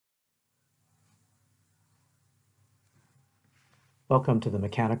Welcome to the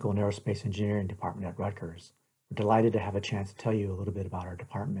Mechanical and Aerospace Engineering Department at Rutgers. We're delighted to have a chance to tell you a little bit about our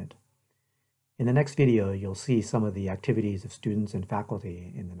department. In the next video, you'll see some of the activities of students and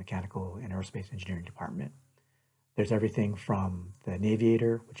faculty in the Mechanical and Aerospace Engineering Department. There's everything from the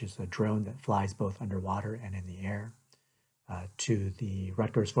Naviator, which is a drone that flies both underwater and in the air, to the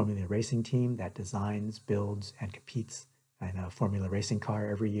Rutgers Formula Racing team that designs, builds, and competes in a Formula Racing car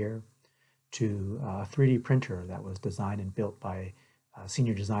every year, to a 3D printer that was designed and built by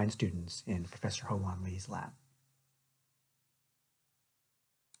senior design students in Professor Ho-Wan Lee's lab.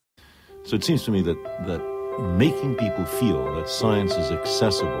 So it seems to me that making people feel that science is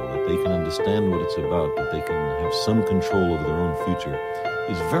accessible, that they can understand what it's about, that they can have some control over their own future,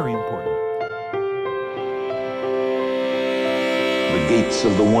 is very important. The gates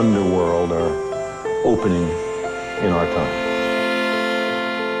of the wonder world are opening in our time.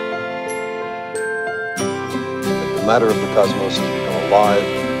 The matter of the cosmos has become alive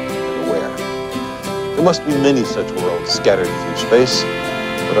and aware. There must be many such worlds scattered through space,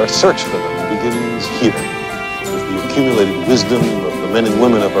 but our search for them begins here, with the accumulated wisdom of the men and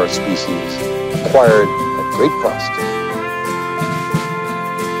women of our species, acquired at great cost.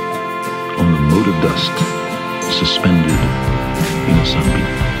 On the mote of dust, suspended in a sunbeam.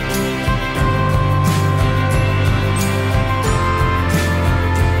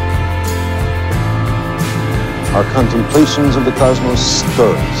 Our contemplations of the cosmos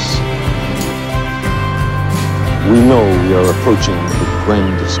stir us. We know we are approaching the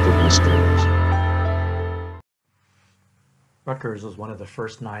grandest of mysteries. Rutgers was one of the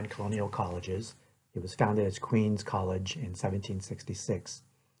first 9 colonial colleges. It was founded as Queen's College in 1766.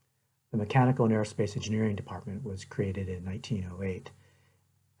 The Mechanical and Aerospace Engineering Department was created in 1908.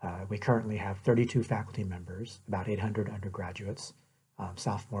 We currently have 32 faculty members, about 800 undergraduates,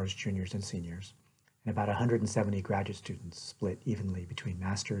 sophomores, juniors, and seniors, and about 170 graduate students split evenly between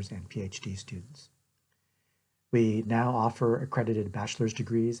master's and PhD students. We now offer accredited bachelor's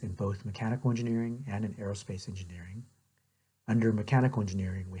degrees in both mechanical engineering and in aerospace engineering. Under mechanical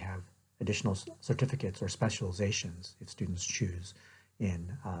engineering, we have additional certificates or specializations, if students choose,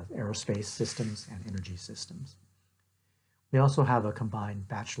 in aerospace systems and energy systems. We also have a combined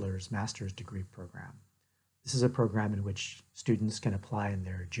bachelor's master's degree program. This is a program in which students can apply in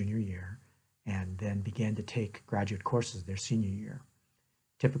their junior year and then begin to take graduate courses their senior year.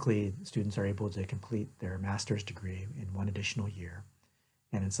 Typically, students are able to complete their master's degree in 1 additional year,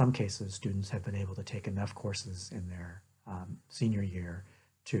 and in some cases, students have been able to take enough courses in their senior year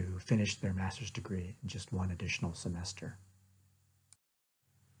to finish their master's degree in just 1 additional semester.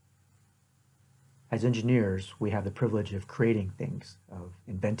 As engineers, we have the privilege of creating things, of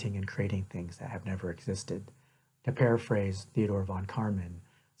inventing and creating things that have never existed. To paraphrase Theodore von Karman,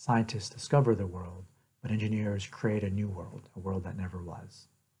 scientists discover the world, but engineers create a new world, a world that never was.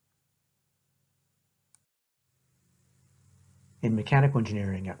 In mechanical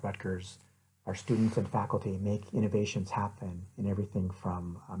engineering at Rutgers, our students and faculty make innovations happen in everything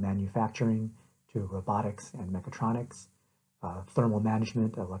from manufacturing to robotics and mechatronics, thermal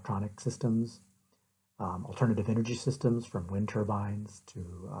management, electronic systems, alternative energy systems from wind turbines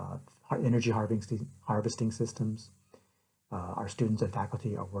to energy harvesting systems. Our students and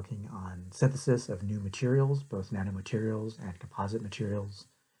faculty are working on synthesis of new materials, both nanomaterials and composite materials,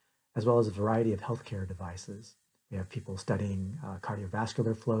 as well as a variety of healthcare devices. We have people studying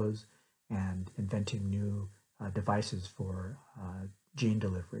cardiovascular flows and inventing new devices for gene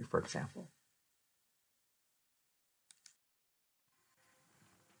delivery, for example.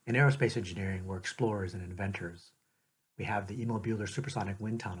 In aerospace engineering, we're explorers and inventors. We have the Emil Buehler supersonic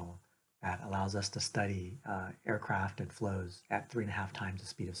wind tunnel that allows us to study aircraft and flows at 3.5 times the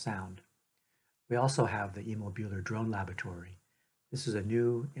speed of sound. We also have the Emil Buehler Drone Laboratory. This is a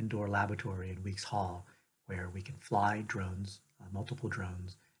new indoor laboratory in Weeks Hall where we can fly drones, multiple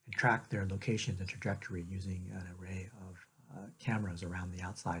drones, and track their locations and trajectory using an array of cameras around the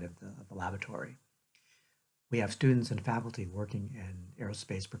outside of the laboratory. We have students and faculty working in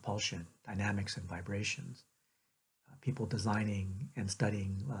aerospace propulsion, dynamics, and vibrations, people designing and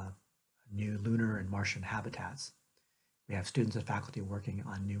studying new lunar and Martian habitats. We have students and faculty working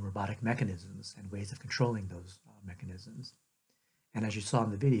on new robotic mechanisms and ways of controlling those mechanisms. And as you saw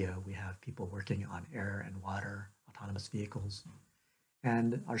in the video, we have people working on air and water, autonomous vehicles.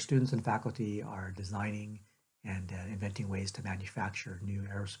 And our students and faculty are designing and inventing ways to manufacture new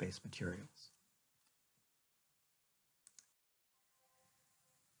aerospace materials.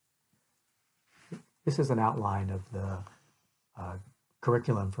 This is an outline of the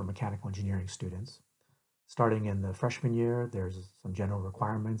curriculum for mechanical engineering students. Starting in the freshman year, there's some general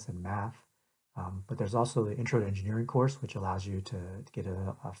requirements in math, But there's also the Intro to Engineering course, which allows you to get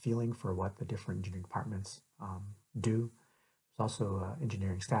a feeling for what the different engineering departments do. There's also an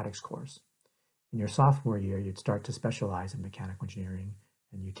engineering statics course. In your sophomore year, you'd start to specialize in mechanical engineering,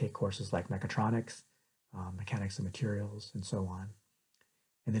 and you take courses like mechatronics, mechanics of materials, and so on.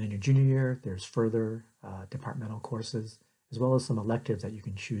 And then in your junior year, there's further departmental courses, as well as some electives that you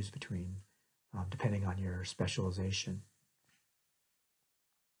can choose between, depending on your specialization.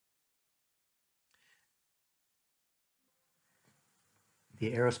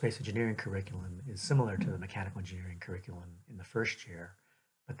 The aerospace engineering curriculum is similar to the mechanical engineering curriculum in the first year,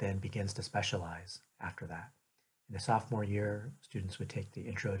 but then begins to specialize after that. In the sophomore year, students would take the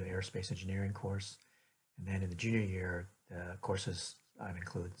Intro to Aerospace Engineering course, and then in the junior year, the courses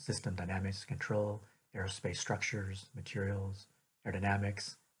include System Dynamics Control, Aerospace Structures, Materials,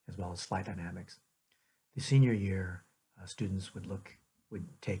 Aerodynamics, as well as Flight Dynamics. The senior year, students would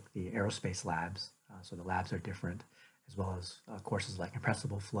take the aerospace labs, so the labs are different, as well as courses like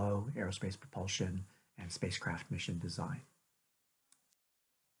compressible flow, aerospace propulsion, and spacecraft mission design.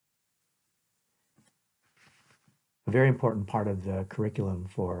 A very important part of the curriculum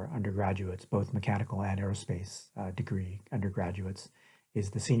for undergraduates, both mechanical and aerospace degree undergraduates,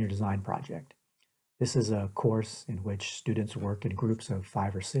 is the Senior Design Project. This is a course in which students work in groups of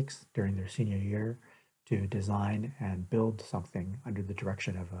 5 or 6 during their senior year to design and build something under the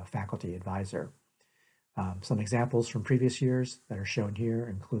direction of a faculty advisor. Some examples from previous years that are shown here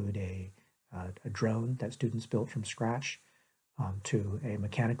include a drone that students built from scratch, to a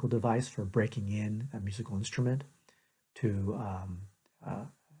mechanical device for breaking in a musical instrument, to a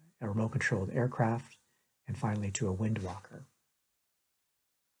remote-controlled aircraft, and finally to a wind walker.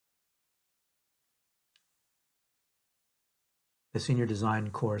 The senior design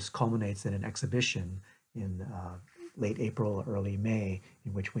course culminates in an exhibition in late April, early May,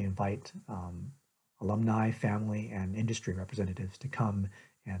 in which we invite alumni, family, and industry representatives to come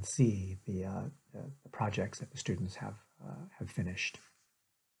and see the projects that the students have finished.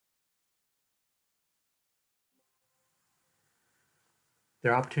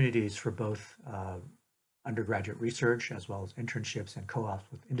 There are opportunities for both undergraduate research as well as internships and co-ops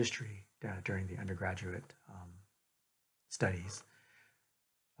with industry during the undergraduate studies.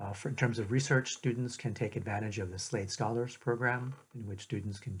 In terms of research, students can take advantage of the Slade Scholars Program, in which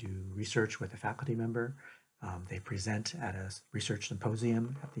students can do research with a faculty member. They present at a research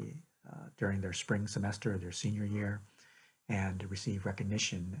symposium during their spring semester of their senior year and receive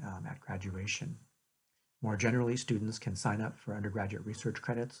recognition at graduation. More generally, students can sign up for undergraduate research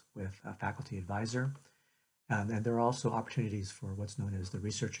credits with a faculty advisor. And there are also opportunities for what's known as the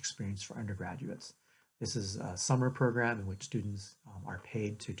Research Experience for Undergraduates. This is a summer program in which students are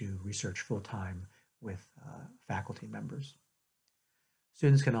paid to do research full-time with faculty members.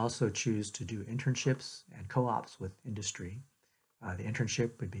 Students can also choose to do internships and co-ops with industry. The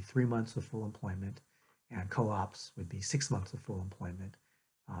internship would be 3 months of full employment, and co-ops would be 6 months of full employment.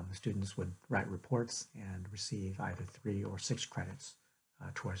 The students would write reports and receive either 3 or 6 credits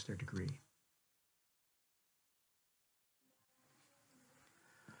towards their degree.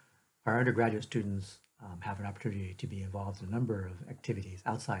 Our undergraduate students have an opportunity to be involved in a number of activities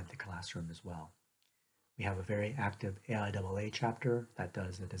outside the classroom as well. We have a very active AIAA chapter that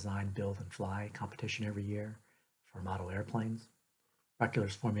does a design, build, and fly competition every year for model airplanes.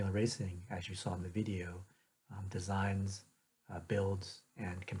 Rutgers Formula Racing, as you saw in the video, designs, builds,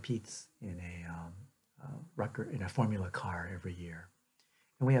 and competes in a Formula car every year.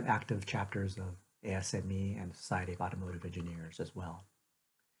 And we have active chapters of ASME and Society of Automotive Engineers as well.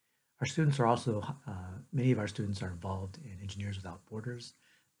 Our students are also, many of our students are involved in Engineers Without Borders.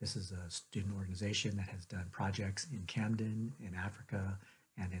 This is a student organization that has done projects in Camden, in Africa,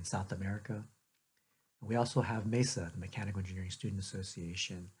 and in South America. We also have MESA, the Mechanical Engineering Student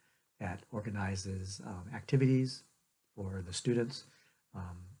Association, that organizes activities for the students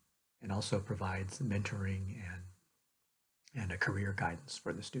and also provides mentoring and a career guidance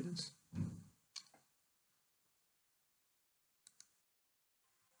for the students.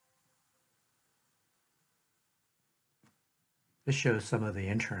 This shows some of the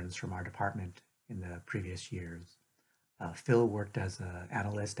interns from our department in the previous years. Phil worked as an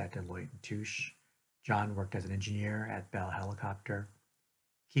analyst at Deloitte & Touche. John worked as an engineer at Bell Helicopter.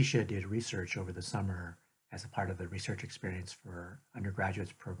 Keisha did research over the summer as a part of the research experience for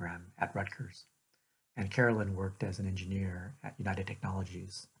undergraduates program at Rutgers. And Carolyn worked as an engineer at United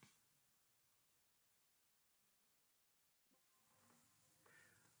Technologies.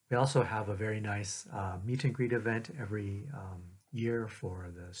 We also have a very nice meet and greet event every year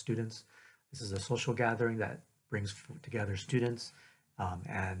for the students. This is a social gathering that brings together students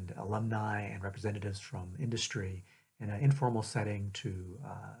and alumni and representatives from industry in an informal setting to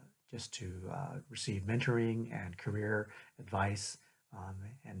just to receive mentoring and career advice,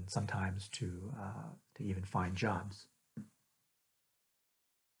 and sometimes to even find jobs.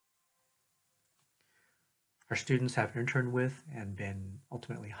 Our students have interned with and been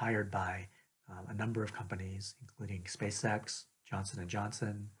ultimately hired by a number of companies, including SpaceX, Johnson &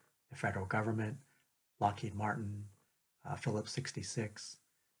 Johnson, the federal government, Lockheed Martin, Phillips 66,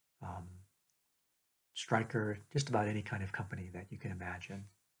 Stryker, just about any kind of company that you can imagine.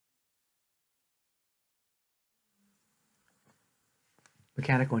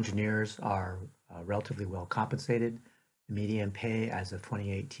 Mechanical engineers are relatively well compensated. The median pay as of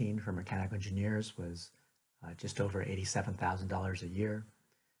 2018 for mechanical engineers was just over $87,000 a year.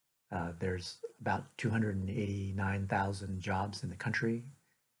 There's about 289,000 jobs in the country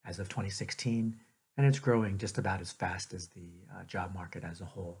as of 2016, and it's growing just about as fast as the job market as a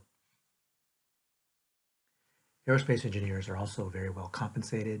whole. Aerospace engineers are also very well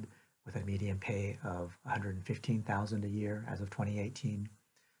compensated with a median pay of $115,000 a year as of 2018.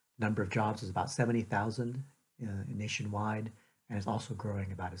 The number of jobs is about 70,000 nationwide, and is also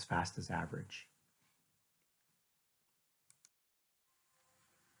growing about as fast as average.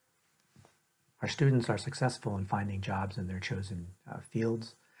 Our students are successful in finding jobs in their chosen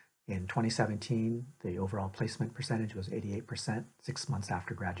fields. In 2017, the overall placement percentage was 88%, 6 months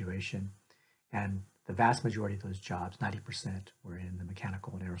after graduation. And the vast majority of those jobs, 90%, were in the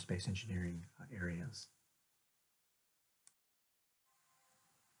mechanical and aerospace engineering areas.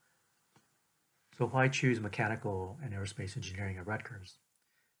 So why choose mechanical and aerospace engineering at Rutgers?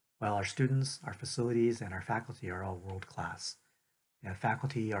 Well, our students, our facilities, and our faculty are all world-class.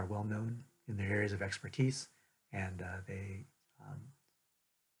 Faculty are well-known in their areas of expertise, and they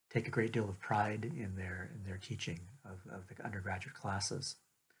take a great deal of pride in their teaching of the undergraduate classes.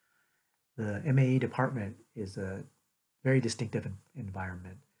 The MAE department is a very distinctive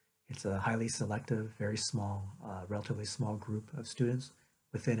environment. It's a highly selective, very small, relatively small group of students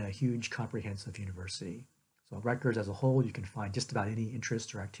within a huge comprehensive university. So at Rutgers as a whole, you can find just about any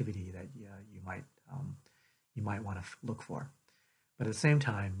interest or activity that you might want to look for. But at the same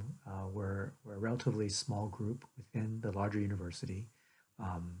time, we're a relatively small group within the larger university.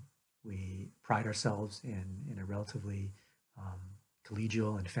 We pride ourselves in a relatively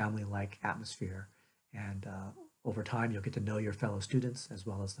collegial and family-like atmosphere. And over time, you'll get to know your fellow students as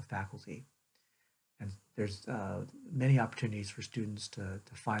well as the faculty. And there's many opportunities for students to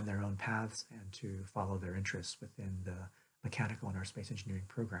find their own paths and to follow their interests within the mechanical and aerospace engineering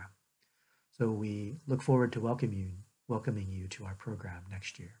program. So we look forward to welcoming you to our program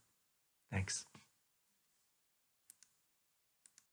next year. Thanks.